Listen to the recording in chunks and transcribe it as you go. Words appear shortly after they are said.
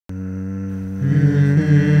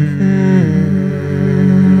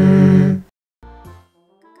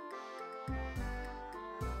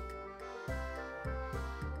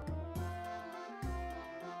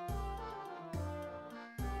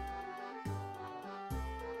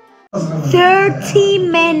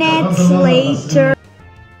Minutes later.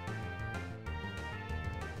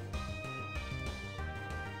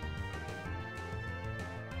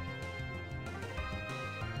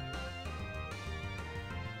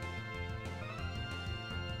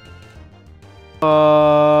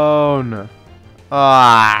 Oh no.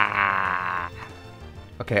 Ah.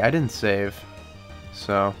 Okay, I didn't save.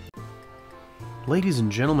 So, ladies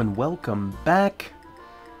and gentlemen, welcome back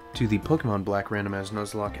to the Pokemon Black Randomized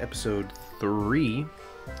Nuzlocke episode 3.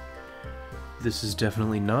 This is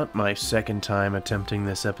definitely not my second time attempting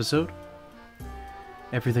this episode.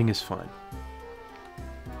 Everything is fine.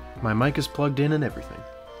 My mic is plugged in and everything.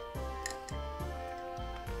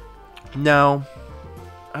 Now,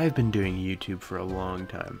 I've been doing YouTube for a long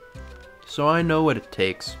time, so I know what it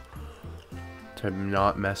takes to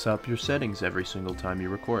not mess up your settings every single time you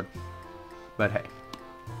record. But hey.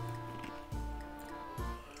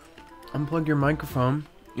 Unplug your microphone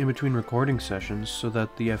in between recording sessions so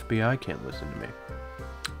that the FBI can't listen to me.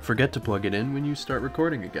 Forget to plug it in when you start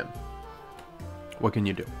recording again. What can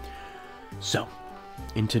you do? So,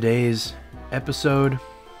 in today's episode,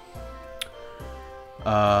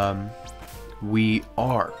 we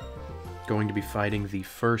are going to be fighting the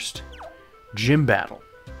first gym battle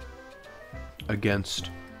against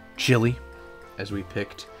Chili, as we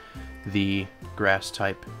picked the grass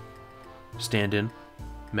type stand-in,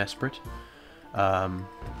 Mesprit.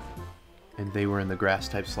 And they were in the grass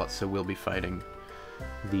type slot, so we'll be fighting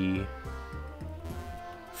the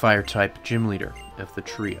fire type gym leader of the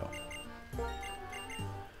trio.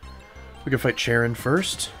 We can fight Charon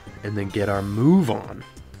first, and then get our move on.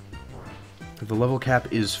 The level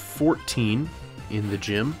cap is 14 in the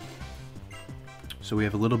gym, so we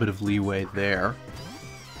have a little bit of leeway there.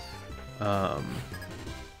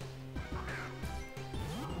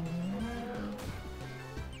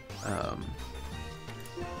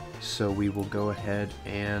 So we will go ahead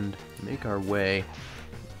and make our way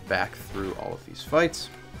back through all of these fights,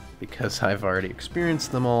 because I've already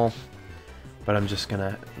experienced them all. But I'm just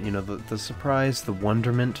gonna, you know, the surprise, the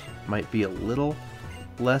wonderment might be a little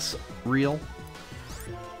less real,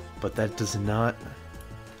 but that does not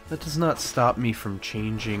stop me from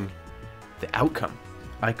changing the outcome.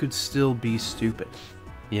 I could still be stupid.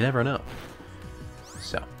 You never know.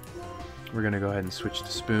 So, we're gonna go ahead and switch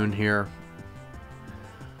to Spoon here.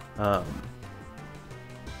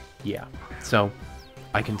 Yeah. So,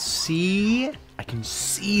 I can see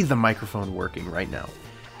the microphone working right now.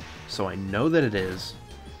 So I know that it is,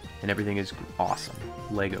 and everything is awesome.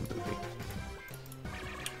 Lego movie.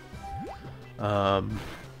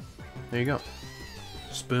 There you go.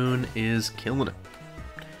 Spoon is killing it.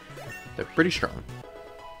 They're pretty strong.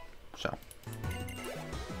 So.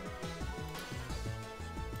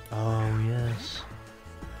 Oh, yes.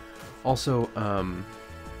 Also,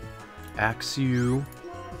 Axew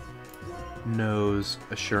knows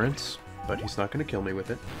Assurance, but he's not going to kill me with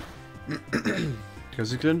it.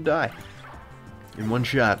 Because he's going to die. In one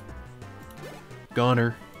shot.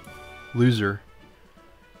 Goner. Loser.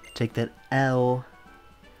 Take that L.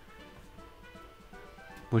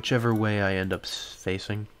 Whichever way I end up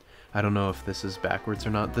facing. I don't know if this is backwards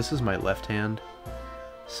or not. This is my left hand,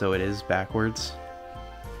 so it is backwards.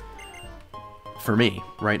 For me,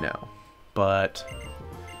 right now. But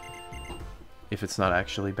if it's not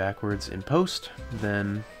actually backwards in post,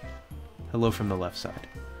 then hello from the left side.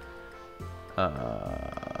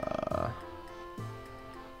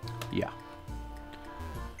 Yeah.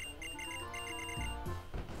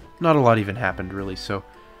 Not a lot even happened, really, so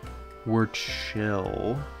we're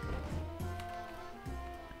chill.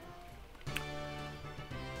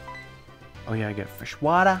 Oh yeah, I get fresh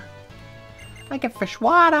water. I get fresh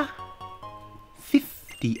water.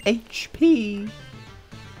 50 HP.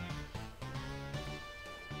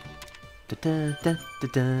 Da da da da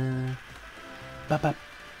da. Ba ba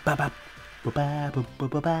ba ba ba ba ba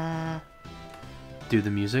ba ba. Dude, the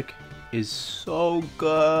music is so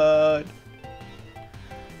good.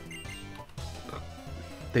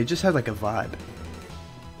 They just had like a vibe.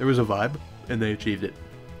 There was a vibe, and they achieved it.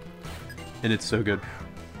 And it's so good.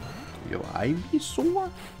 Yo, Ivysaur?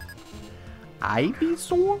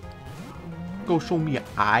 Ivysaur? Go show me an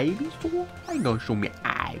Ivysaur? I ain't gonna show me an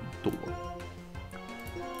Ivysaur.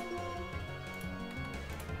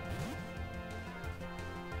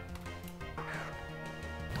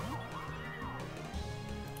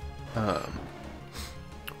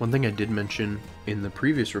 One thing I did mention in the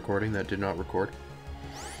previous recording that did not record,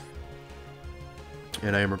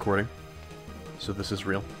 and I am recording, so this is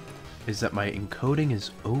real, is that my encoding is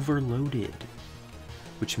overloaded,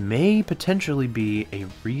 which may potentially be a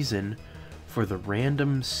reason for the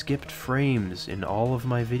random skipped frames in all of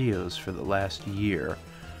my videos for the last year.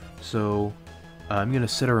 So I'm going to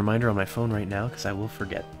set a reminder on my phone right now, because I will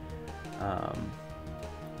forget,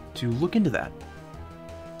 to look into that.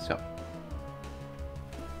 So,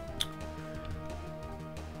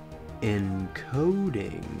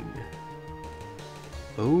 encoding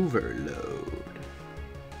overload.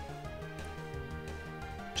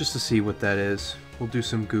 Just to see what that is, we'll do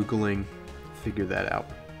some Googling, figure that out.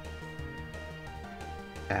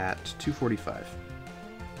 At 2:45.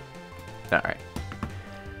 Alright.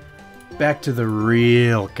 Back to the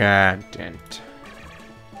real content.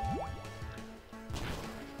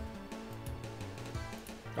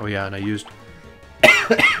 Oh yeah, and I used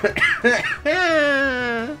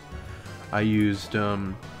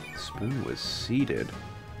Spoon was seated.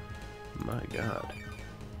 My god.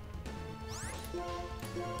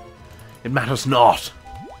 It matters not.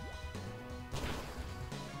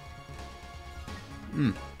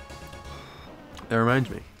 That reminds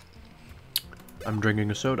me. I'm drinking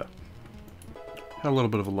a soda. Had a little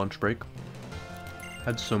bit of a lunch break.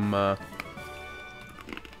 Had some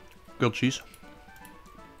grilled cheese.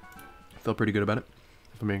 Felt pretty good about it,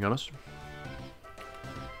 if I'm being honest.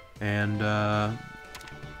 And,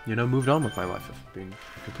 you know, moved on with my life, if being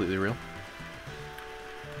completely real.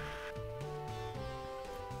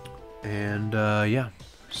 And, yeah.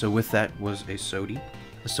 So with that was a sody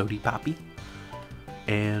poppy,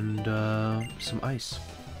 and some ice.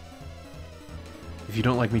 If you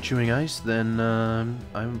don't like me chewing ice, then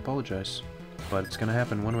I apologize. But it's gonna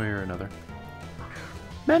happen one way or another.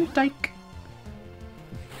 Mantike!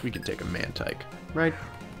 We can take a mantike, right?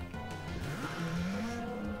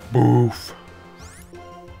 Boof!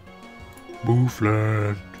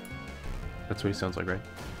 Boofland! That's what he sounds like, right?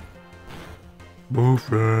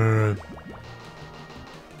 Boofland!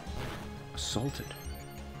 Assaulted.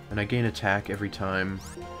 And I gain attack every time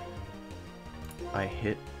I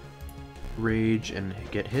hit rage and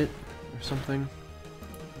get hit or something.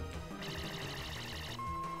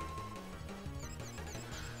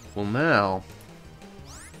 Well, now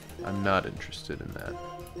I'm not interested in that.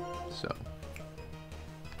 So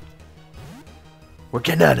we're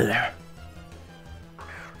getting out of there.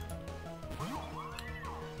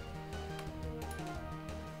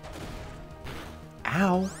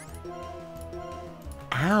 Ow.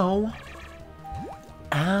 Ow.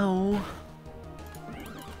 Ow.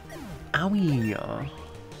 Owie.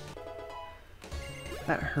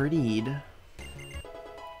 That hurted.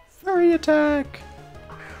 Furry attack.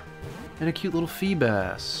 And a cute little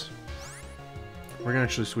Feebass. We're gonna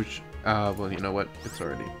actually switch. Well, you know what?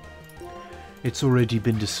 It's already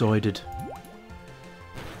been decided.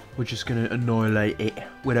 We're just gonna annihilate it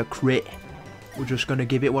with a crit. We're just gonna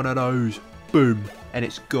give it one of those. Boom. And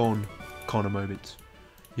it's gone. Kind of moments.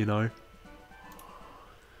 You know?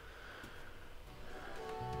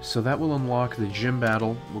 So that will unlock the gym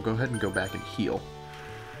battle. We'll go ahead and go back and heal.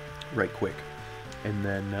 Right quick. And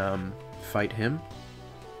then, fight him.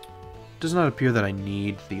 Does not appear that I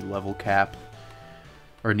need the level cap.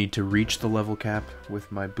 Or need to reach the level cap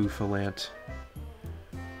with my Bouffalant.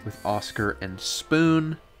 With Oscar and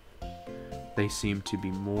Spoon. They seem to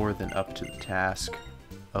be more than up to the task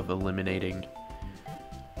of eliminating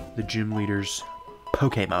the gym leader's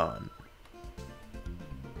Pokemon.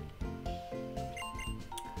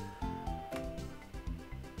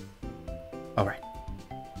 Alright.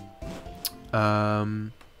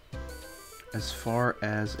 As far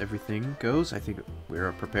as everything goes, I think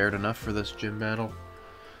we're prepared enough for this gym battle.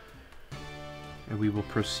 And we will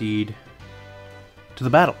proceed to the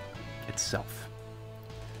battle itself.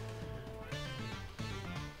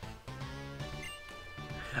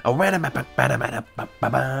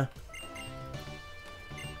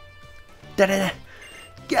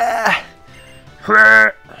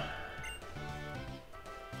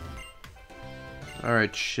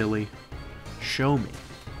 Alright, Shilly. Show me.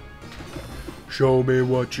 Show me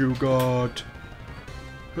what you got.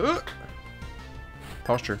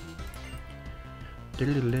 Posture.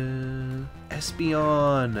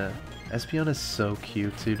 Espeon. Espeon is so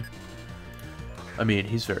cute, dude. I mean,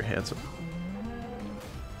 he's very handsome.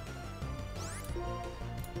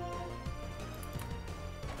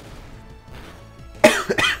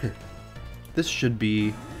 This should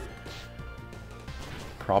be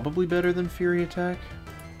probably better than Fury Attack.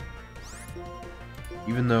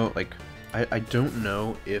 Even though, like, I don't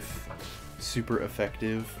know if super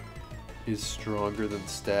effective is stronger than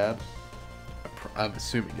stab. I'm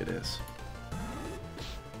assuming it is.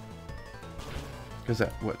 Because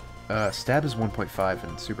that, what? Stab is 1.5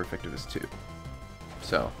 and super effective is 2.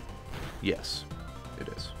 So, yes, it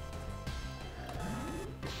is.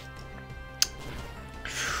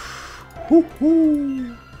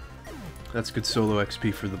 Woohoo! That's good solo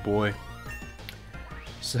XP for the boy.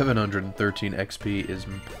 713 XP is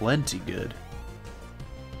plenty good.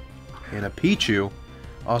 And a Pichu,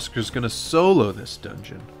 Oscar's gonna solo this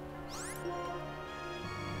dungeon.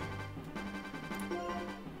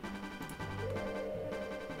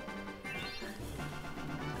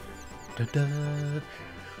 Da -da,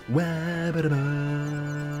 wah, ba -da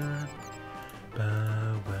 -ba,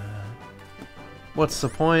 ba -wah. What's the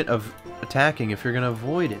point of attacking if you're gonna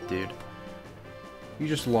avoid it, dude? You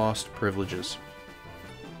just lost privileges.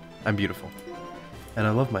 I'm beautiful. And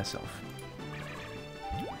I love myself.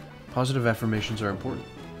 Positive affirmations are important.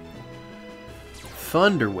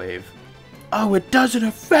 Thunder Wave. Oh, it doesn't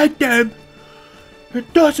affect them!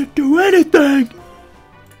 It doesn't do anything!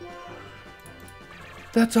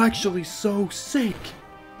 That's actually so sick!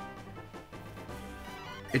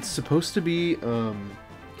 It's supposed to be,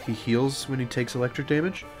 he heals when he takes electric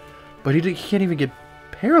damage, but he can't even get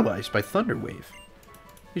paralyzed by Thunder Wave.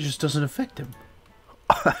 It just doesn't affect him.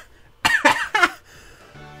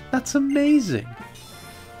 That's amazing!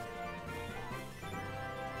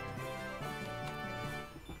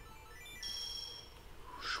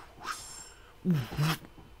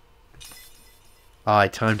 I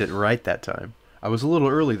timed it right that time. I was a little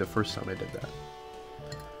early the first time I did that.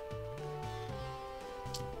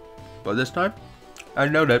 But this time, I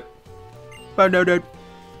know that. I know that.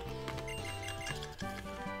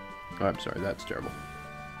 Oh, I'm sorry, that's terrible.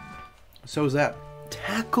 So is that.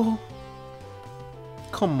 Tackle?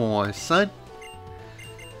 Come on, son.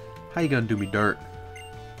 How you gonna do me dirt?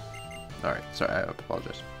 Alright, sorry, I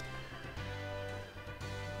apologize.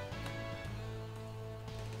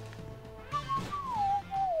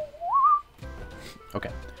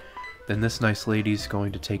 Okay. Then this nice lady's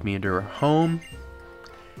going to take me into her home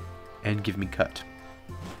and give me cut.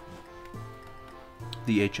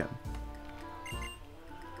 The HM.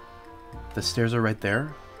 The stairs are right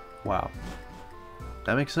there? Wow.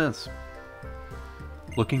 That makes sense.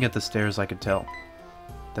 Looking at the stairs, I could tell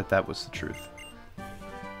that that was the truth.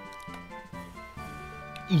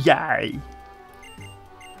 Yay!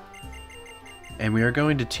 And we are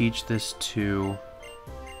going to teach this to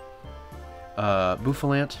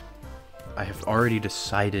Bouffalant. I have already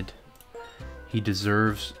decided he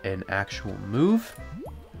deserves an actual move.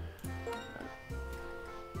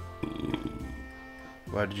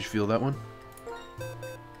 Why did you feel that one?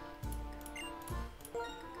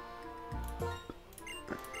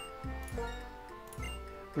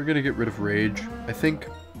 We're gonna get rid of Rage. I think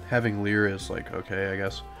having Leer is like, okay, I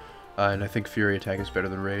guess. And I think Fury Attack is better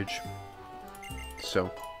than Rage.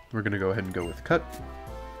 So, we're gonna go ahead and go with Cut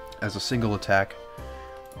as a single attack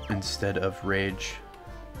instead of Rage,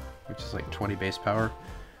 which is like 20 base power.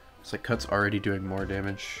 It's like Cut's already doing more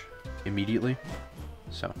damage immediately.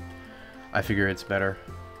 So, I figure it's better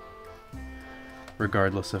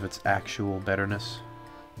regardless of its actual betterness.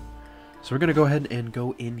 So we're gonna go ahead and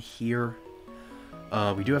go in here.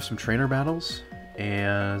 We do have some trainer battles,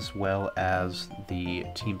 as well as the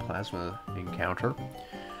Team Plasma encounter.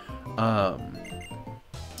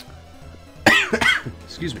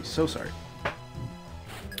 Excuse me, so sorry.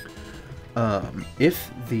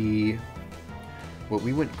 If the... Well,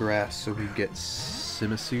 we went grass, so we get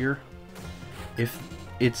Simisear. If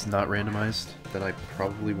it's not randomized, then I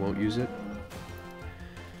probably won't use it.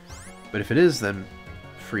 But if it is, then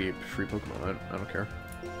free Pokemon. I don't care.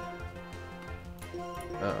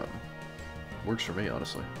 Works for me,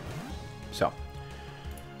 honestly. So,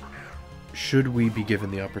 should we be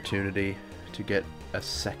given the opportunity to get a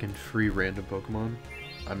second free random Pokemon,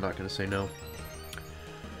 I'm not going to say no.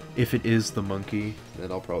 If it is the monkey,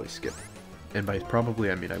 then I'll probably skip. And by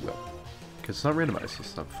probably, I mean I will. Because it's not randomized,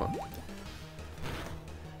 it's not fun.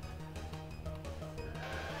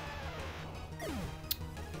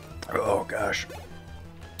 Oh gosh.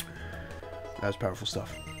 That was powerful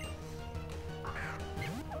stuff.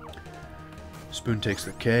 Spoon takes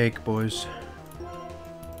the cake, boys.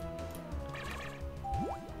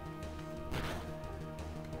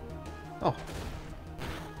 Oh.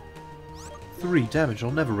 3 damage,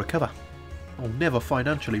 I'll never recover. I'll never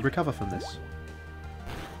financially recover from this.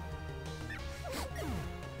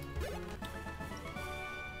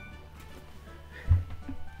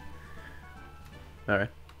 Alright.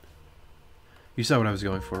 You saw what I was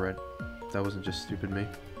going for, right? That wasn't just stupid me.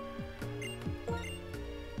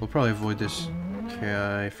 We'll probably avoid this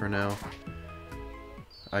okay for now.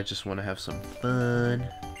 I just want to have some fun.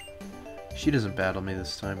 She doesn't battle me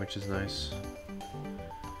this time, which is nice.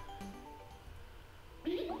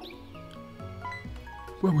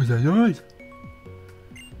 What was that noise?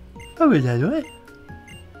 What was that noise?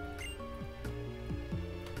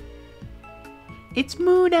 It's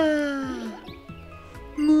Moona!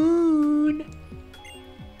 Moon!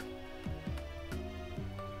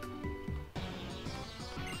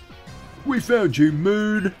 We found you,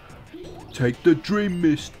 Moon! Take the dream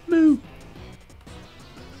mist, Moon!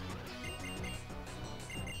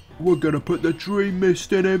 We're gonna put the dream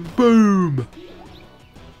mist in and boom!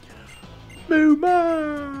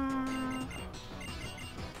 Mooma!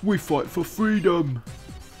 We fight for freedom!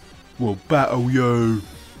 We'll battle you!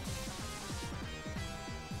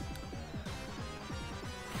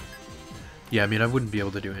 Yeah, I mean, I wouldn't be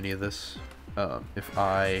able to do any of this if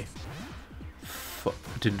I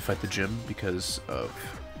didn't fight the gym because of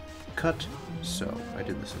cut, so I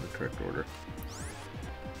did this in the correct order.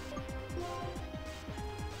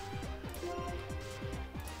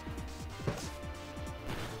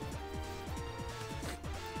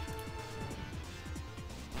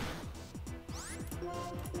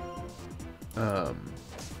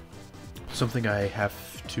 Something I have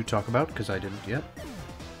to talk about because I didn't yet.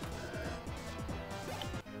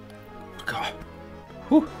 God.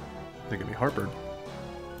 Whew. They're gonna be heartburn.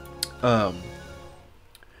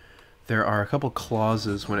 There are a couple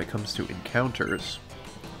clauses when it comes to encounters.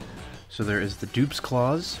 So there is the dupes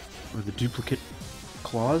clause, or the duplicate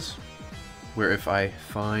clause, where if I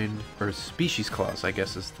find, or species clause, I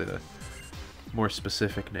guess is the more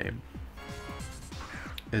specific name,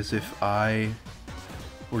 is if I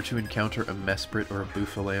were to encounter a Mesprit or a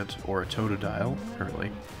Bouffalant or a Totodile, currently,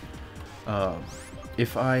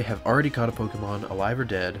 if I have already caught a Pokemon, alive or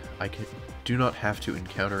dead, I do not have to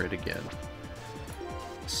encounter it again.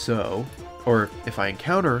 So, or if I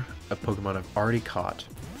encounter a Pokemon I've already caught,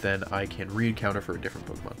 then I can re-encounter for a different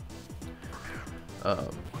Pokemon.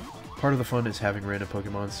 Part of the fun is having random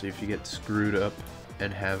Pokemon, so if you get screwed up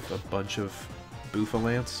and have a bunch of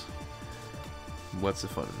Bouffalants, what's the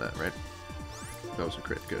fun in that, right? Those are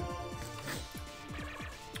crit good.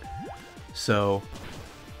 So,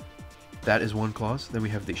 that is one clause. Then we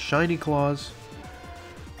have the shiny clause,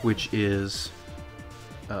 which is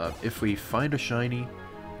if we find a shiny,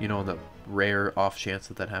 you know, on the rare off chance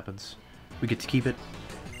that that happens, we get to keep it.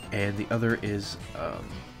 And the other is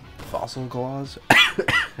fossil clause,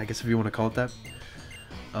 I guess if you want to call it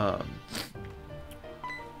that.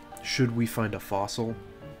 Should we find a fossil,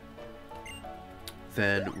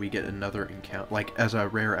 then we get another encounter, like as a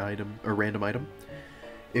rare item or random item.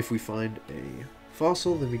 If we find a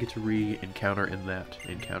fossil, then we get to re-encounter in that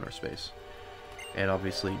encounter space. And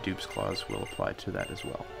obviously dupes clause will apply to that as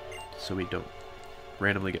well, so we don't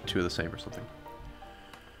randomly get two of the same or something.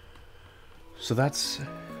 So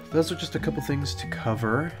those are just a couple things to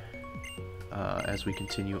cover as we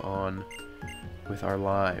continue on with our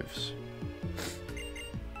lives.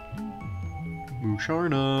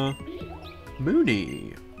 Musharna!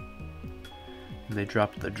 Mooney! And they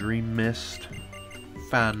dropped the Dream Mist.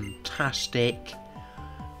 Fantastic.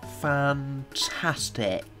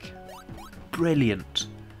 Fantastic. Brilliant.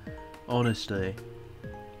 Honestly.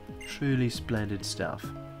 Truly splendid stuff.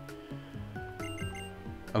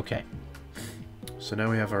 Okay. So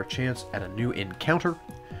now we have our chance at a new encounter.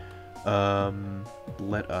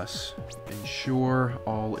 Let us ensure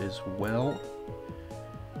all is well.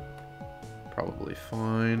 Probably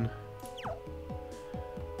fine.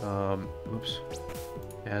 Oops.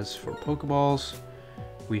 As for Pokeballs,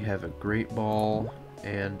 we have a Great Ball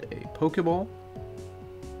and a Pokeball.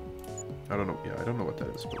 I don't know. Yeah, I don't know what that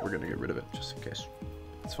is, but we're gonna get rid of it just in case.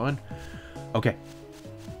 That's fine. Okay.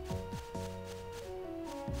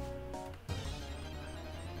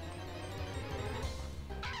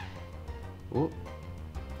 Oh.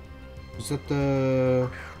 Is that the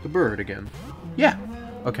bird again? Yeah.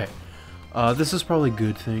 Okay. This is probably a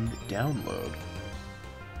good thing. Download.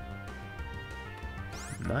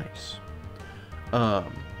 Nice.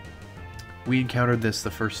 We encountered this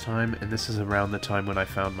the first time, and this is around the time when I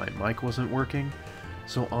found my mic wasn't working.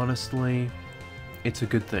 So honestly, it's a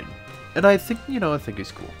good thing. And I think, you know, I think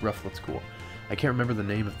he's cool. Rufflet's cool. I can't remember the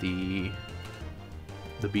name of the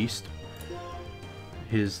beast.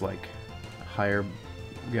 His, like, higher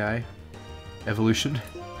guy. Evolution.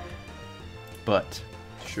 But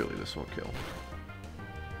surely this won't kill.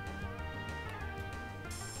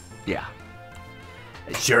 Yeah.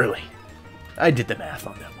 Surely. I did the math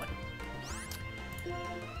on that one.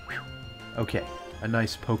 Whew. Okay. A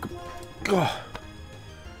nice Pokemon. Oh.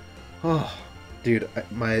 Oh. Dude,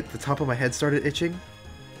 the top of my head started itching.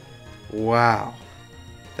 Wow.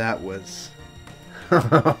 That was...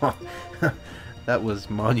 that was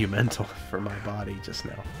monumental for my body just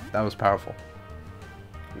now. That was powerful.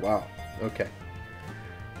 Wow. Okay.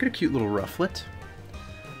 Got a cute little rufflet.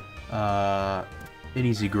 An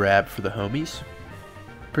easy grab for the homies.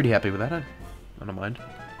 Pretty happy with that. I don't mind.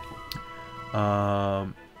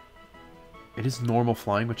 It is normal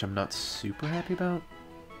flying, which I'm not super happy about.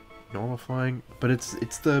 Normal flying, but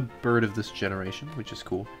it's the bird of this generation, which is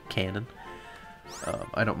cool. Canon.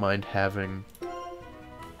 I don't mind having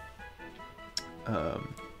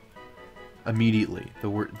immediately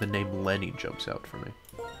the name Lenny jumps out for me.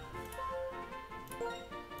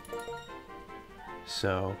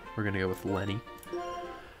 So we're gonna go with Lenny.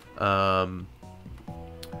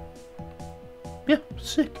 Yeah,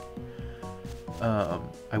 sick.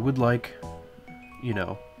 I would like, you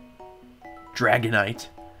know, Dragonite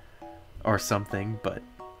or something, but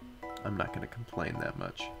I'm not gonna complain that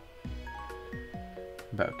much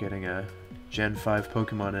about getting a Gen 5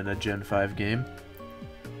 Pokemon in a Gen 5 game.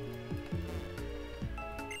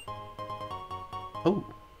 Oh!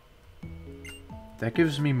 That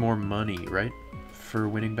gives me more money, right? For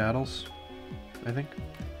winning battles, I think. Do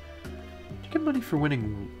you get money for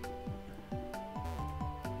winning...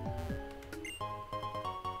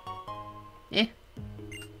 Eh.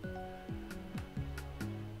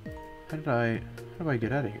 How do I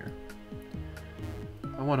get out of here?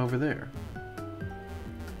 I want over there.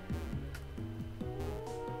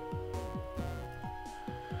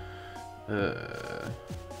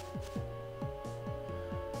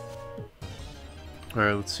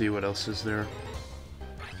 Alright, let's see what else is there.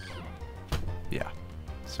 Yeah,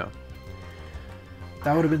 so.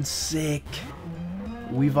 That would have been sick.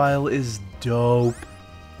 Weavile is dope.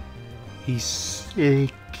 He's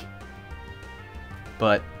sick.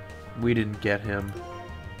 But we didn't get him.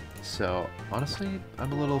 So, honestly,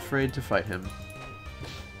 I'm a little afraid to fight him.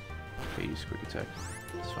 Okay, use quick attack.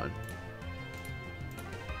 It's fine.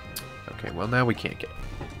 Okay, well now we can't get him.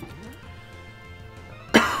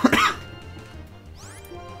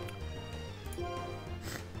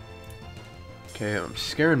 Okay, I'm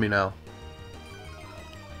scaring me now.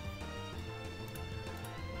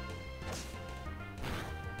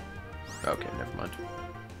 Okay, never mind.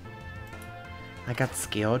 I got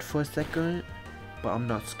scared for a second, but I'm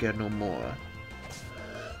not scared no more.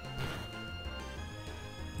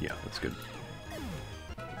 Yeah, that's good.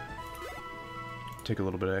 Take a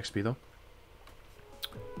little bit of XP though.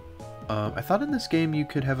 I thought in this game you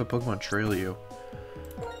could have a Pokemon trail you,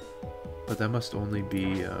 but that must only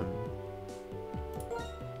be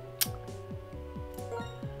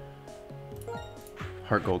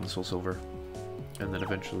Heart Gold and Soul Silver, and then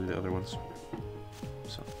eventually the other ones.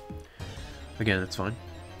 So, again, it's fine.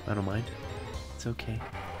 I don't mind. It's okay.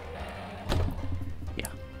 Yeah.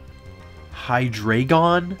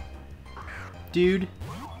 Hydreigon? Dude.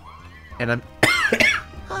 And I'm...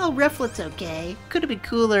 Oh, Rufflet's okay. Could have been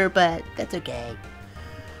cooler, but that's okay.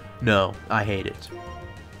 No, I hate it.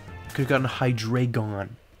 Could have gotten Hydreigon.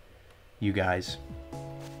 You guys.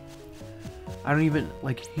 I don't even,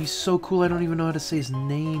 like, he's so cool I don't even know how to say his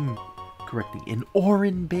name correctly. An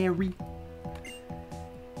Oranberry?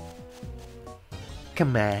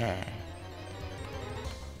 Come on.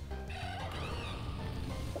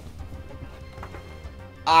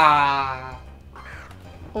 Ah.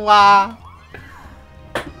 Wow.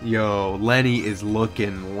 Yo, Lenny is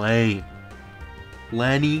looking lame.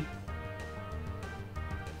 Lenny.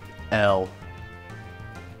 L.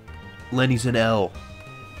 Lenny's an L.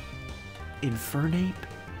 Infernape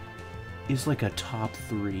is like a top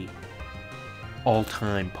 3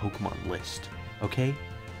 all-time Pokemon list, okay?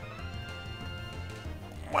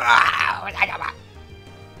 Wow!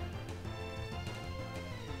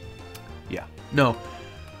 Yeah, no.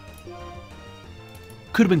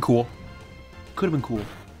 Could have been cool. Could have been cool,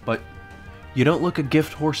 but you don't look a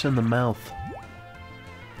gift horse in the mouth.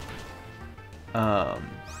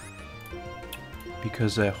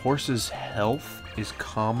 Because a horse's health is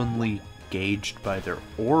commonly gauged by their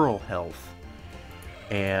oral health,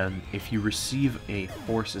 and if you receive a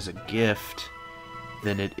horse as a gift,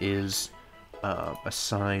 then it is a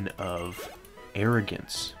sign of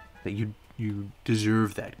arrogance, that you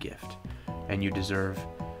deserve that gift, and you deserve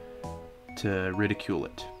to ridicule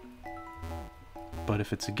it. But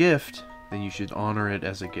if it's a gift, then you should honor it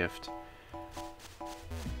as a gift,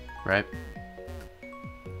 right?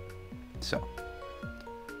 So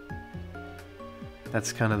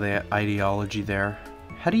that's kind of the ideology there.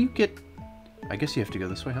 How do you get... I guess you have to go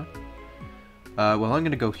this way, huh? Well, I'm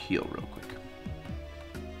going to go heal real quick.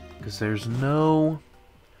 Because there's no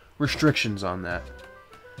restrictions on that.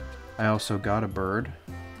 I also got a bird.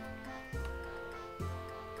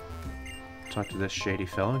 Talk to this shady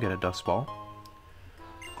fellow, get a dust ball.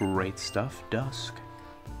 Great stuff, dusk.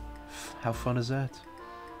 How fun is that?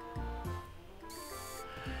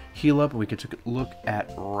 Heal up, and we could take a look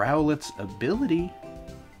at Rowlet's ability.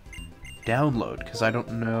 Download, because I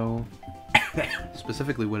don't know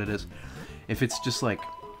specifically what it is. If it's just like,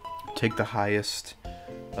 take the highest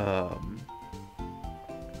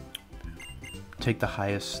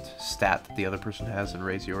stat that the other person has and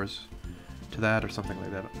raise yours to that, or something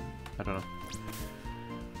like that. I don't know.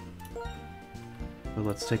 But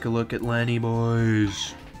let's take a look at Lenny,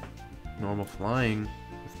 boys. Normal flying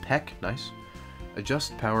with Peck, nice.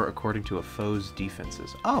 Adjust power according to a foe's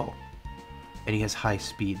defenses. Oh! And he has high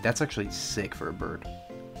speed. That's actually sick for a bird.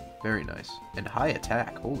 Very nice. And high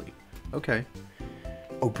attack, holy. Okay.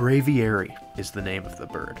 Oh, Braviary is the name of the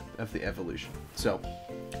bird, of the evolution. So.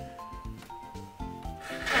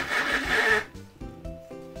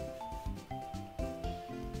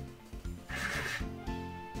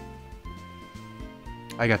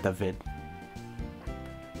 I got the vid.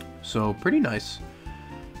 So, pretty nice.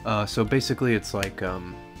 So basically it's like,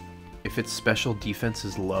 if its special defense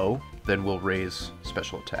is low, then we'll raise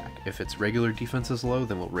special attack. If its regular defense is low,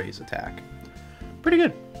 then we'll raise attack. Pretty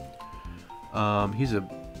good. He's a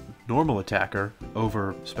normal attacker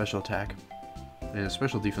over special attack. And his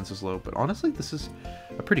special defense is low, but honestly, this is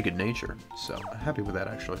a pretty good nature. So, I'm happy with that,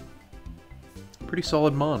 actually. Pretty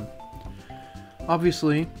solid mon.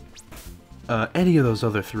 Obviously, any of those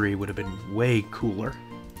other three would have been way cooler.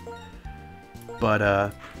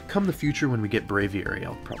 But, come the future when we get Braviary,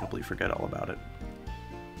 I'll probably forget all about it.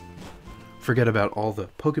 Forget about all the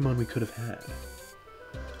Pokemon we could have had.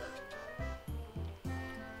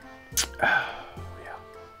 Oh,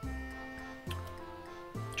 yeah.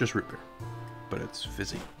 Just root beer. But it's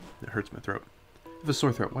fizzy. It hurts my throat. I have a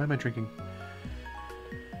sore throat. Why am I drinking?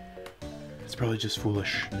 It's probably just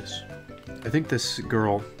foolishness. I think this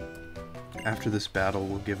girl, after this battle,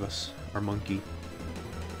 will give us our monkey.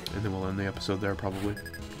 And then we'll end the episode there, probably.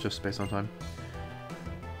 Just based on time.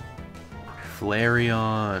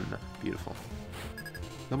 Flareon. Beautiful.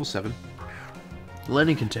 Level 7.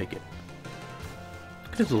 Lenny can take it.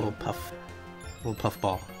 Look at his little puff. Little puff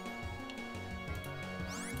ball.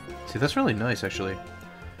 See, that's really nice, actually.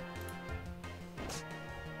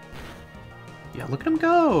 Yeah, look at him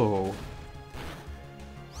go!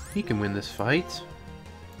 He can win this fight.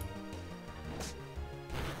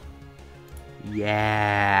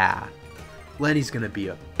 Yeah! Lenny's gonna be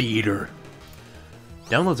a beater.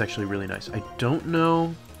 Download's actually really nice. I don't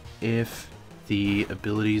know if the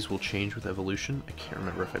abilities will change with evolution. I can't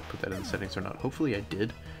remember if I put that in the settings or not. Hopefully I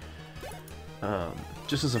did.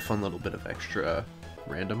 Just as a fun little bit of extra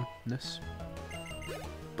randomness.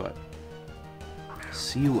 But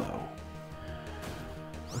CeeLo.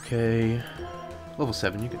 Okay. Level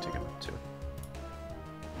 7, you can take him too.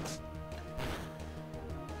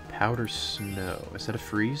 Powder Snow. Is that a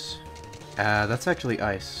freeze? That's actually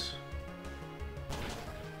ice.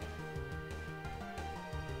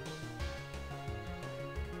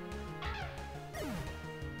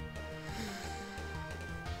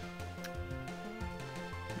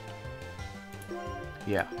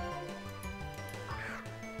 Yeah.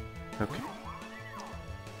 Okay.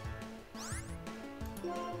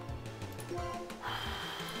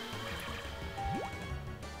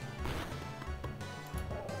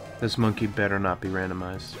 This monkey better not be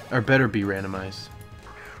randomized. Or better be randomized.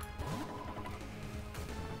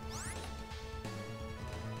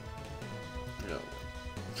 No.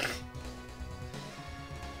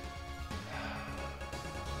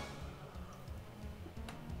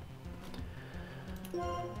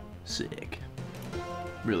 Sick.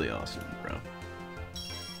 Really awesome, bro.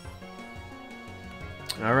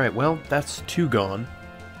 Alright, well, that's 2 gone.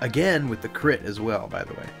 Again, with the crit as well, by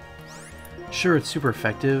the way. Sure, it's super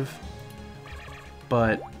effective,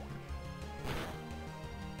 but...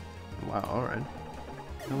 Wow, alright.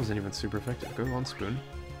 That wasn't even super effective. Go on, Spoon.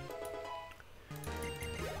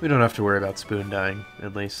 We don't have to worry about Spoon dying,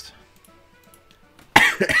 at least.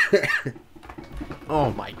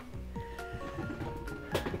 Oh my...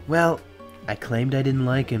 Well, I claimed I didn't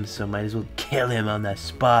like him, so might as well kill him on the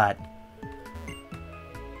spot.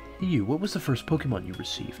 You, what was the first Pokemon you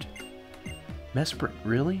received? Mesprit,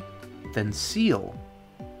 really? Then Seal.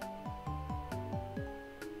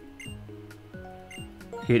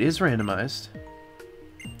 Okay, it is randomized.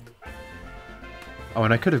 Oh,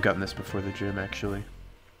 and I could have gotten this before the gym, actually.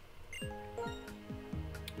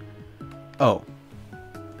 Oh.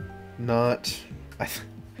 Not... I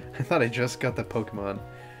thought I just got the Pokemon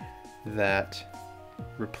that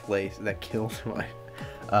that killed my...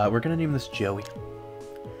 we're gonna name this Joey.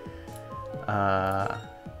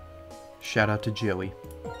 Shout out to Joey.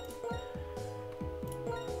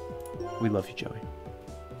 We love you, Joey.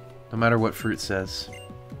 No matter what Fruit says,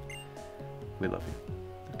 we love you.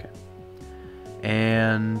 Okay.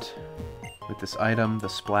 And with this item, the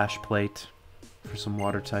splash plate for some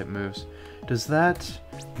water type moves. Does that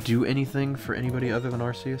do anything for anybody other than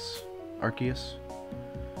Arceus?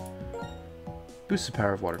 Boosts the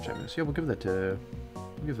power of water type moves. Yeah, we'll give that to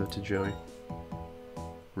Joey.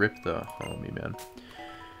 Rip the homie, man.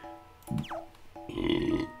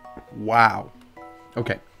 Wow.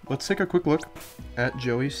 Okay, let's take a quick look at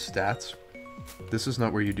Joey's stats. This is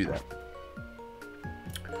not where you do that.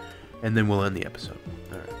 And then we'll end the episode.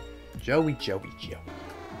 Alright. Joey.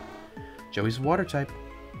 Joey's water type.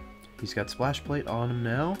 He's got Splash Plate on him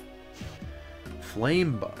now.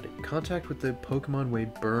 Flame Body. Contact with the Pokemon way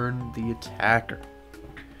burn the attacker.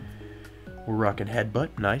 We're rocking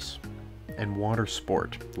Headbutt. Nice. And Water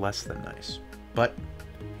Sport. Less than nice. But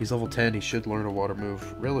he's level 10. He should learn a water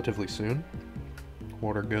move relatively soon.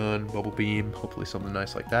 Water Gun, Bubble Beam. Hopefully something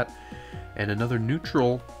nice like that. And another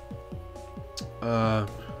neutral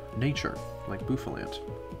nature. Like Bouffalant.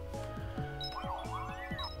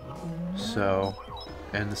 So...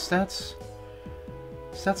 And the stats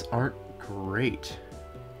aren't great.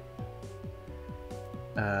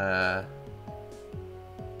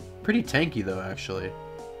 Pretty tanky though, actually.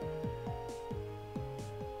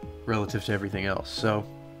 Relative to everything else, so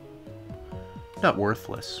not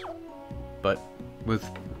worthless. But with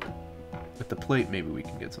the plate, maybe we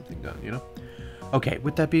can get something done, you know? Okay,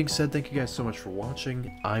 with that being said, thank you guys so much for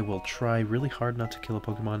watching. I will try really hard not to kill a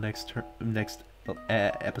Pokemon next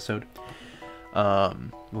episode.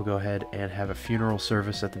 We'll go ahead and have a funeral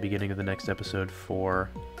service at the beginning of the next episode for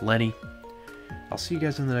Lenny. I'll see you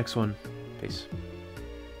guys in the next one. Peace.